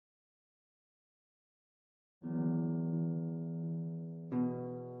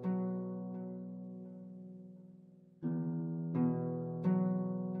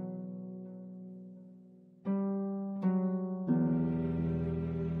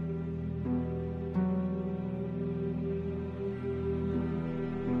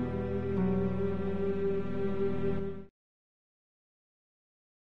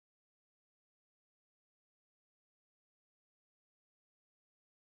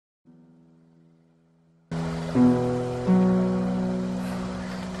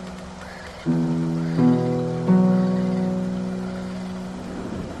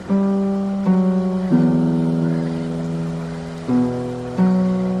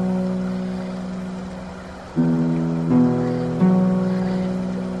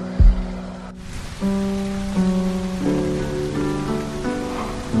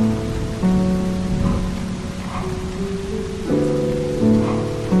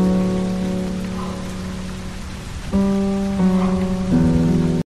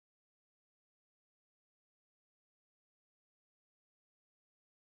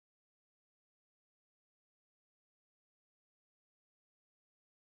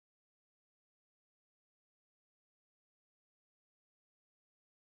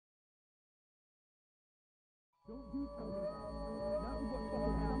Don't do something. Not with what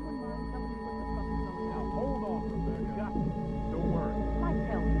fucking happened. Someone mind telling me what the fuck is going on. Now hold on, Rebecca. Got this. Don't worry. I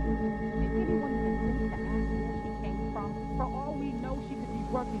tell you, if anyone can think to ask where she came from, for all we know, she could be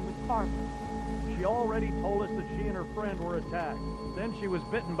working with Carlos. She already told us that she and her friend were attacked. Then she was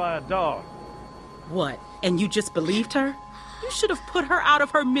bitten by a dog. What? And you just believed her? You should have put her out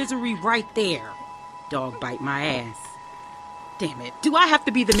of her misery right there. Dog bite my ass. Damn it. Do I have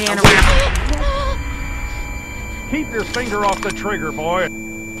to be the man around? Keep your finger off the trigger, boy.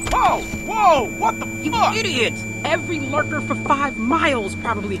 Whoa! Whoa! What the fuck? You idiot! Every lurker for 5 miles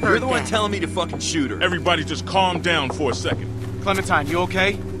probably heard that. You're the one telling me to fucking shoot her. Everybody just calm down for a second. Clementine, you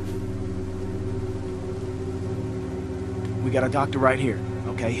okay? We got a doctor right here,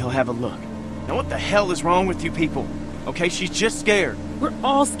 okay? He'll have a look. Now what the hell is wrong with you people? Okay, she's just scared. We're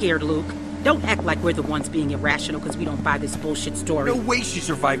all scared, Luke. Don't act like we're the ones being irrational because we don't buy this bullshit story. No way she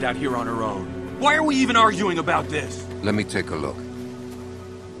survived out here on her own. Why are we even arguing about this? Let me take a look.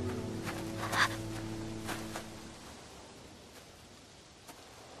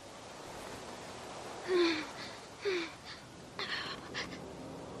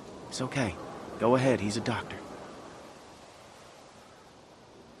 It's okay. Go ahead, he's a doctor.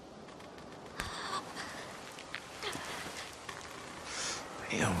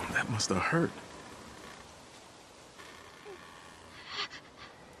 Damn, that must have hurt.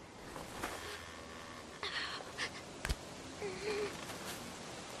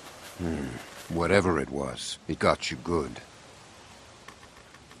 Whatever it was, it got you good.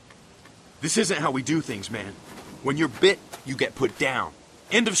 This isn't how we do things, man. When you're bit, you get put down.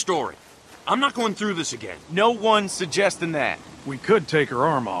 End of story. I'm not going through this again. No one's suggesting that. We could take her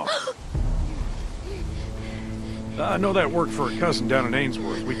arm off. I know that worked for a cousin down in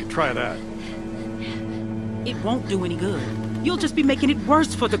Ainsworth. We could try that. It won't do any good. You'll just be making it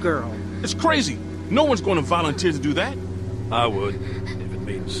worse for the girl. It's crazy. No one's going to volunteer to do that. I would, if it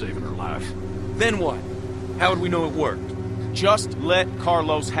means saving her life. Then what? How would we know it worked? Just let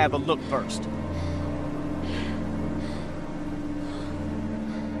Carlos have a look first.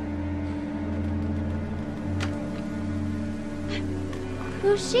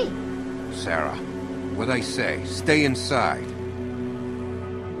 Who's she? Sarah, what I say, stay inside.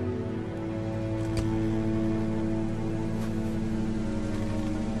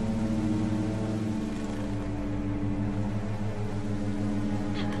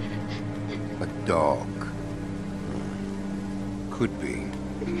 A dog. Could be.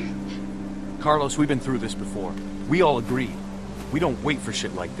 Carlos, we've been through this before. We all agreed. We don't wait for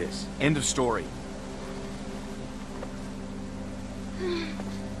shit like this. End of story.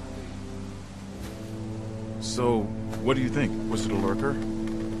 So, what do you think? Was it a lurker?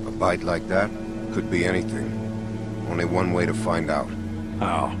 A bite like that could be anything. Only one way to find out.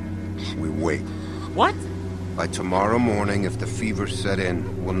 How? We wait. What? By tomorrow morning, if the fever set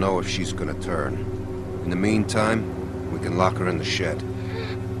in, we'll know if she's gonna turn. In the meantime, we can lock her in the shed.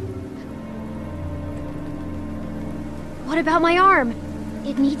 What about my arm?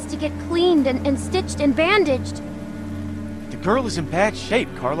 It needs to get cleaned and stitched and bandaged. The girl is in bad shape,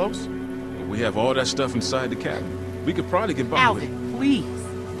 Carlos. We have all that stuff inside the cabin. We could probably get by with it. Alvin, please.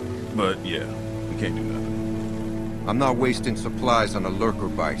 But yeah, we can't do nothing. I'm not wasting supplies on a lurker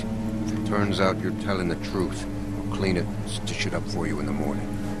bite. If it turns out you're telling the truth, I'll clean it and stitch it up for you in the morning.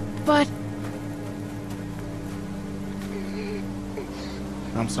 But...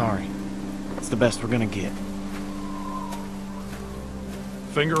 I'm sorry. It's the best we're gonna get.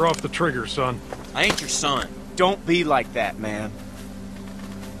 Finger off the trigger, son. I ain't your son. Don't be like that, man.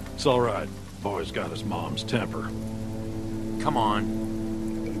 It's all right. Boy's got his mom's temper. Come on.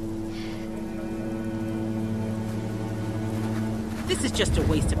 This is just a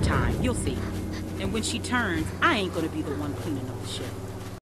waste of time. You'll see. And when she turns, I ain't gonna be the one cleaning up the shit.